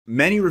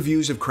Many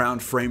reviews have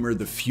crowned Framer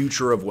the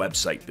future of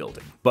website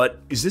building, but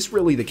is this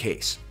really the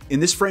case? In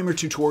this Framer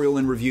tutorial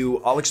and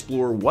review, I'll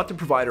explore what the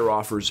provider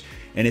offers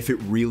and if it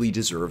really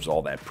deserves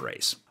all that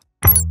praise.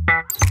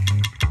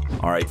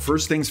 Alright,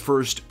 first things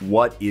first,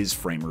 what is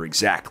Framer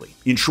exactly?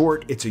 In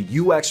short, it's a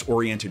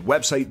UX-oriented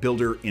website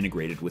builder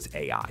integrated with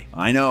AI.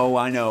 I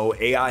know,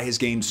 AI has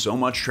gained so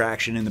much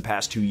traction in the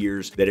past 2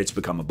 years that it's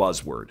become a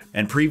buzzword.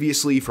 And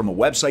previously, from a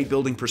website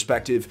building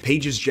perspective,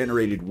 pages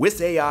generated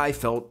with AI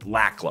felt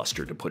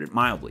lackluster, to put it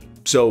mildly.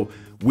 So,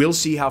 we'll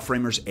see how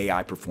Framer's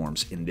AI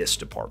performs in this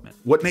department.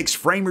 What makes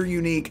Framer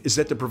unique is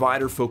that the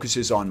provider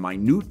focuses on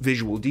minute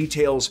visual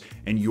details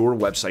and your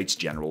website's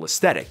general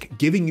aesthetic,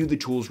 giving you the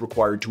tools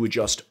required to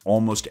adjust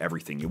almost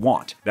everything you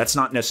want. That's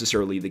not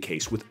necessarily the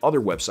case with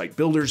other website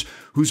builders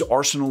whose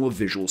arsenal of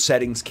visual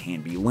settings can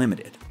be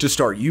limited. To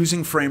start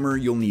using Framer,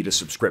 you'll need a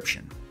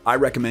subscription. I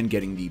recommend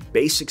getting the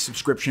basic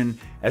subscription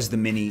as the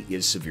mini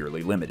is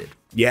severely limited.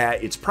 Yeah,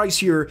 it's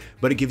pricier,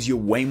 but it gives you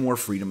way more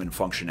freedom and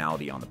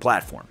functionality on the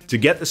platform. To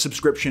get the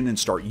subscription and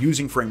start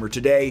using Framer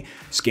today,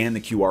 scan the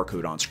QR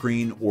code on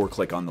screen or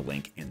click on the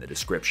link in the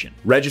description.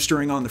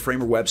 Registering on the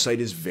Framer website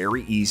is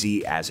very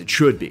easy, as it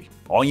should be.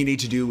 All you need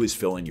to do is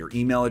fill in your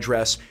email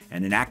address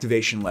and an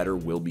activation letter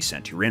will be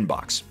sent to your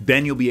inbox.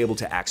 Then you'll be able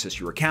to access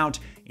your account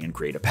and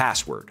create a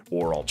password.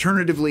 Or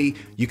alternatively,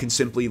 you can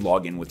simply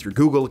log in with your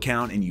Google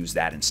account and use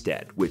that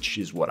instead, which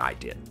is what I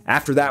did.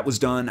 After that was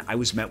done, I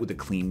was met with a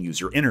clean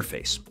user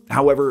interface.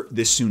 However,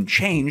 this soon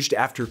changed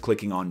after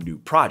clicking on New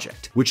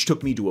Project, which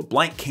took me to a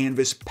blank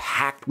canvas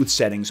packed with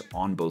settings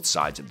on both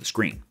sides of the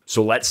screen.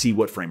 So let's see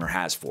what Framer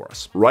has for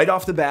us. Right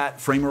off the bat,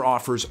 Framer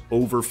offers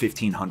over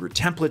 1,500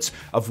 templates,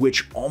 of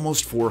which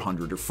almost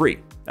 400 are free.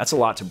 That's a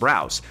lot to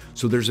browse,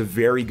 so there's a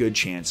very good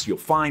chance you'll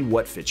find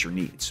what fits your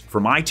needs.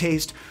 For my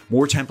taste,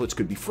 more templates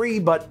could be free,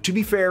 but to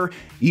be fair,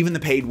 even the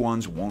paid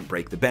ones won't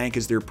break the bank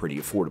as they're pretty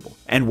affordable.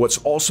 And what's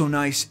also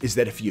nice is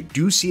that if you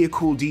do see a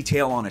cool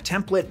detail on a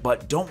template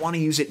but don't want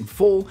to use it in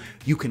full,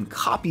 you can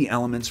copy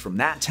elements from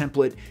that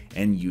template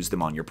and use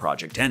them on your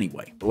project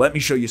anyway. But let me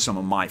show you some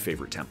of my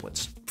favorite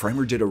templates.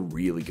 Framer did a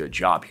really good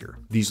job here.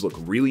 These look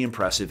really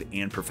impressive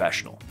and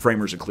professional.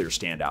 Framer's a clear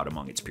standout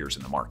among its peers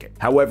in the market.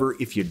 However,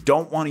 if you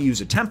don't want to use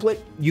a template,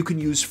 you can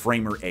use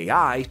Framer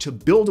AI to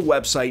build a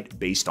website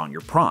based on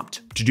your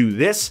prompt. To do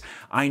this,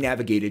 I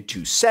navigated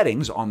to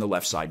Settings on the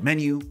left side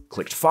menu,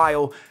 clicked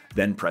File,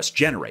 then press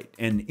Generate,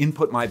 and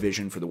input my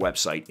vision for the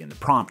website in the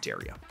prompt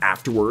area.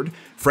 Afterward,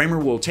 Framer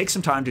will take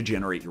some time to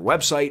generate your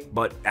website,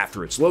 but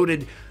after it's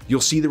loaded, you'll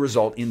see the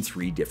result in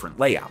 3 different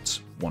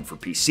layouts. One for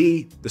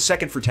PC, the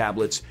second for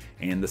tablets,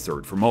 and the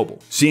third for mobile.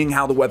 Seeing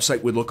how the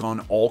website would look on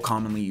all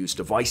commonly used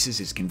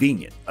devices is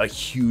convenient, a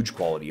huge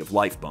quality of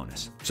life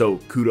bonus. So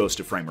kudos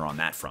to Framer on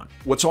that front.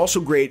 What's also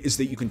great is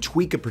that you can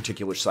tweak a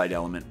particular site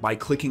element by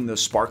clicking the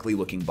sparkly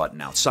looking button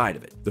outside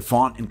of it. The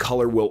font and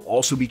color will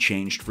also be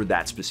changed for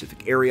that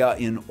specific area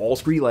in all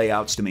 3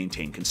 layouts to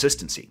maintain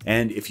consistency.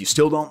 And if you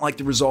still don't like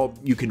the result,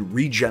 you can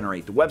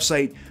regenerate the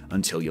website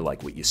until you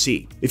like what you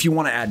see. If you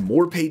want to add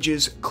more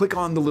pages, click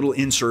on the little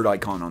insert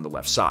icon on the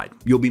left side.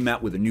 You'll be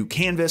met with a new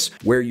canvas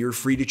where you're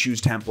free to choose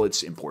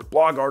templates, import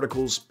blog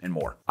articles, and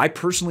more. I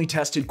personally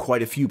tested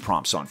quite a few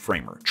prompts on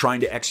Framer,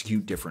 trying to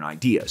execute different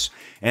ideas,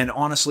 and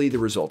honestly, the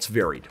results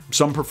varied.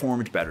 Some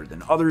performed better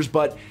than others,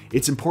 but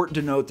it's important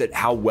to note that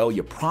how well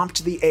you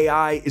prompt the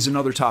AI is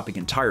another topic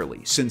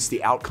entirely, since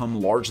the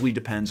outcome largely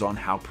depends on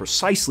how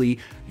precisely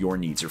your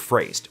needs are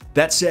phrased.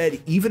 That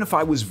said, even if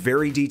I was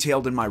very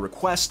detailed in my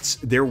requests,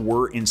 there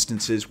were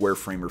instances where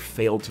Framer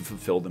failed to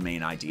fulfill the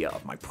main idea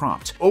of my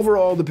prompt.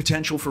 Overall, the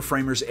potential for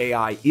Framer's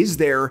AI is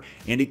there,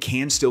 and it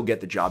can still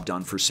get the job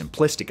done for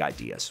simplistic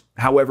ideas.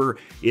 However,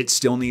 it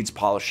still needs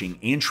polishing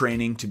and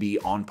training to be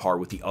on par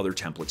with the other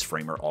templates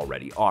Framer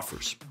already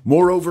offers.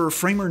 Moreover,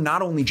 Framer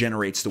not only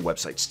generates the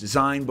website's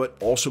design, but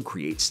also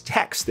creates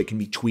text that can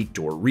be tweaked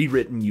or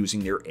rewritten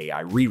using their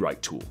AI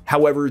rewrite tool.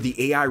 However,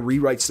 the AI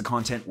rewrites the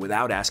content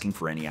without asking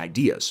for any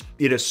ideas.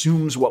 It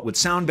assumes what would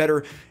sound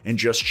better and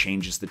just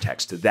changes the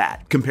text to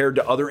that. Compared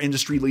to other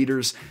industry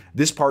leaders,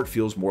 this part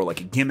feels more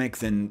like a gimmick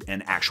than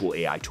an actual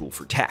AI tool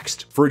for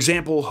text. For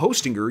example,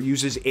 Hostinger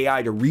uses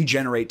AI to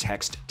regenerate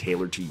text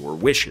tailored to your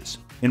wishes.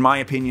 In my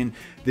opinion,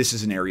 this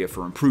is an area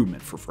for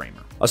improvement for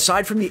Framer.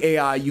 Aside from the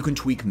AI, you can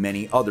tweak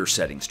many other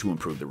settings to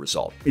improve the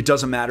result. It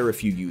doesn't matter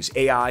if you use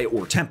AI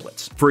or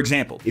templates. For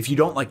example, if you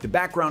don't like the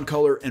background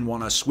color and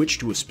want to switch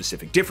to a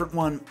specific different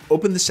one,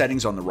 open the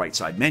settings on the right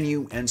side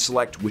menu and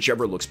select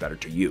whichever looks better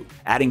to you.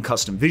 Adding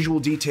custom visual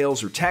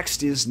details or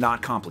text is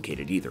not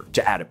complicated either.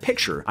 To add a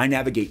picture, I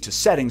navigate to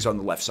Settings on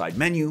the left side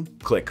menu,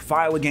 click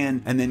File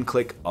again, and then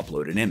click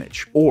Upload an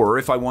image. Or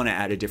if I want to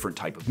add a different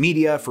type of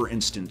media, for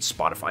instance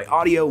Spotify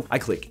audio, I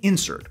click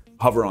Insert.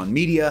 Hover on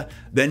Media,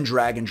 then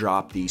drag and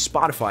drop the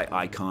Spotify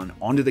icon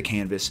onto the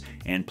canvas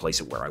and place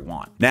it where I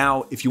want.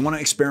 Now, if you want to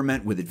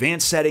experiment with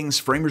advanced settings,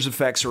 Framer's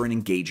effects are an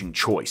engaging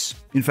choice.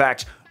 In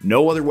fact,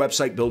 No other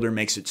website builder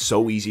makes it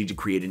so easy to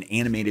create an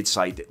animated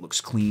site that looks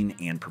clean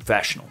and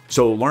professional.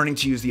 So learning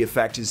to use the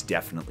effect is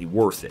definitely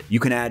worth it. You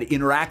can add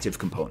interactive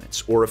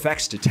components or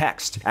effects to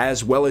text,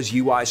 as well as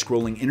UI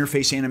scrolling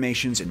interface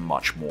animations and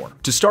much more.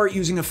 To start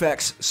using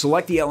effects,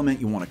 select the element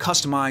you want to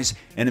customize,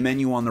 and a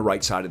menu on the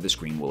right side of the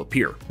screen will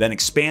appear. Then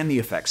expand the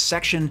effects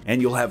section,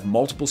 and you'll have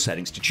multiple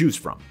settings to choose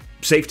from.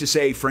 Safe to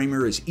say,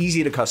 Framer is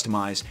easy to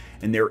customize,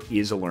 and there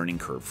is a learning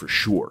curve for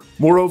sure.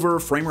 Moreover,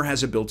 Framer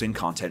has a built-in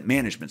content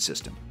management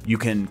system. You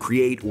can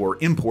create or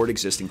import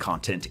existing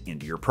content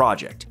into your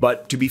project.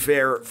 But to be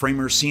fair,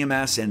 Framer's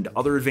CMS and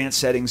other advanced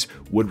settings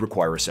would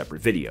require a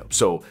separate video,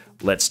 so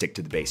let's stick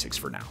to the basics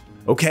for now.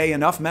 Okay,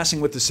 enough messing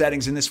with the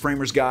settings in this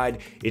Framer's guide.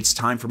 It's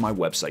time for my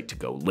website to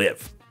go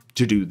live.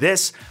 To do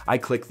this, I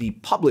click the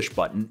Publish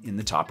button in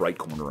the top right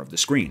corner of the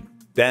screen.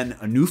 Then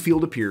a new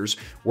field appears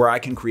where I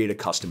can create a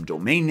custom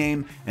domain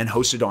name and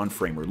host it on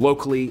Framer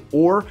locally,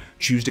 or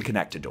choose to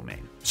connect a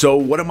domain. So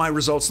what do my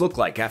results look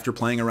like after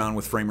playing around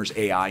with Framer's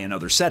AI and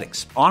other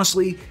settings?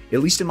 Honestly, at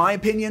least in my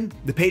opinion,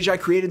 the page I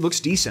created looks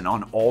decent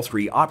on all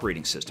 3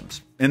 operating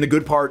systems. And the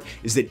good part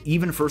is that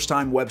even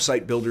first-time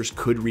website builders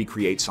could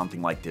recreate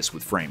something like this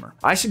with Framer.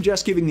 I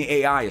suggest giving the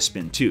AI a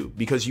spin too,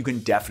 because you can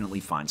definitely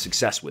find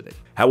success with it.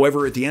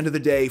 However, at the end of the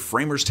day,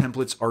 Framer's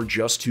templates are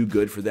just too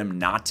good for them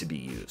not to be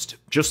used.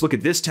 Just look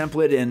at this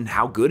template and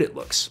how good it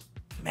looks.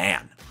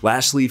 Man.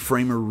 Lastly,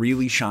 Framer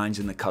really shines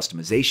in the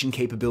customization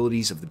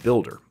capabilities of the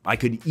builder. I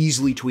could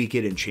easily tweak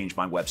it and change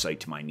my website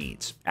to my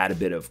needs. Add a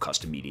bit of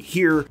custom media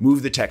here,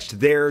 move the text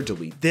there,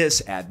 delete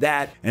this, add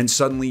that, and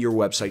suddenly your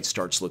website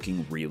starts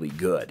looking really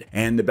good.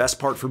 And the best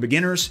part for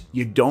beginners,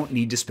 you don't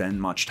need to spend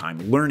much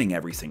time learning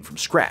everything from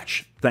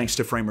scratch, thanks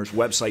to Framer's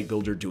website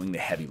builder doing the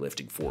heavy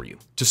lifting for you.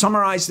 To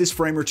summarize this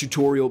Framer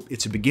tutorial,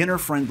 it's a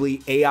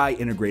beginner-friendly,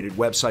 AI-integrated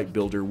website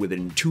builder with an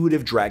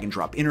intuitive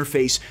drag-and-drop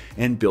interface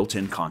and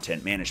built-in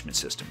content management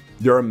system.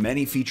 There are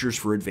many features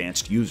for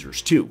advanced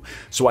users too,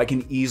 so I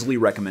can easily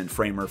recommend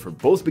Framer for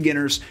both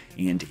beginners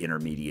and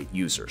intermediate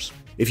users.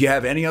 If you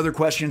have any other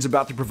questions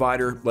about the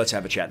provider, let's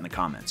have a chat in the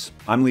comments.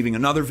 I'm leaving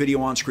another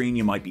video on screen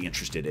you might be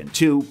interested in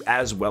too,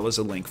 as well as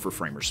a link for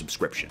Framer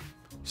subscription.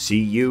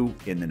 See you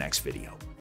in the next video.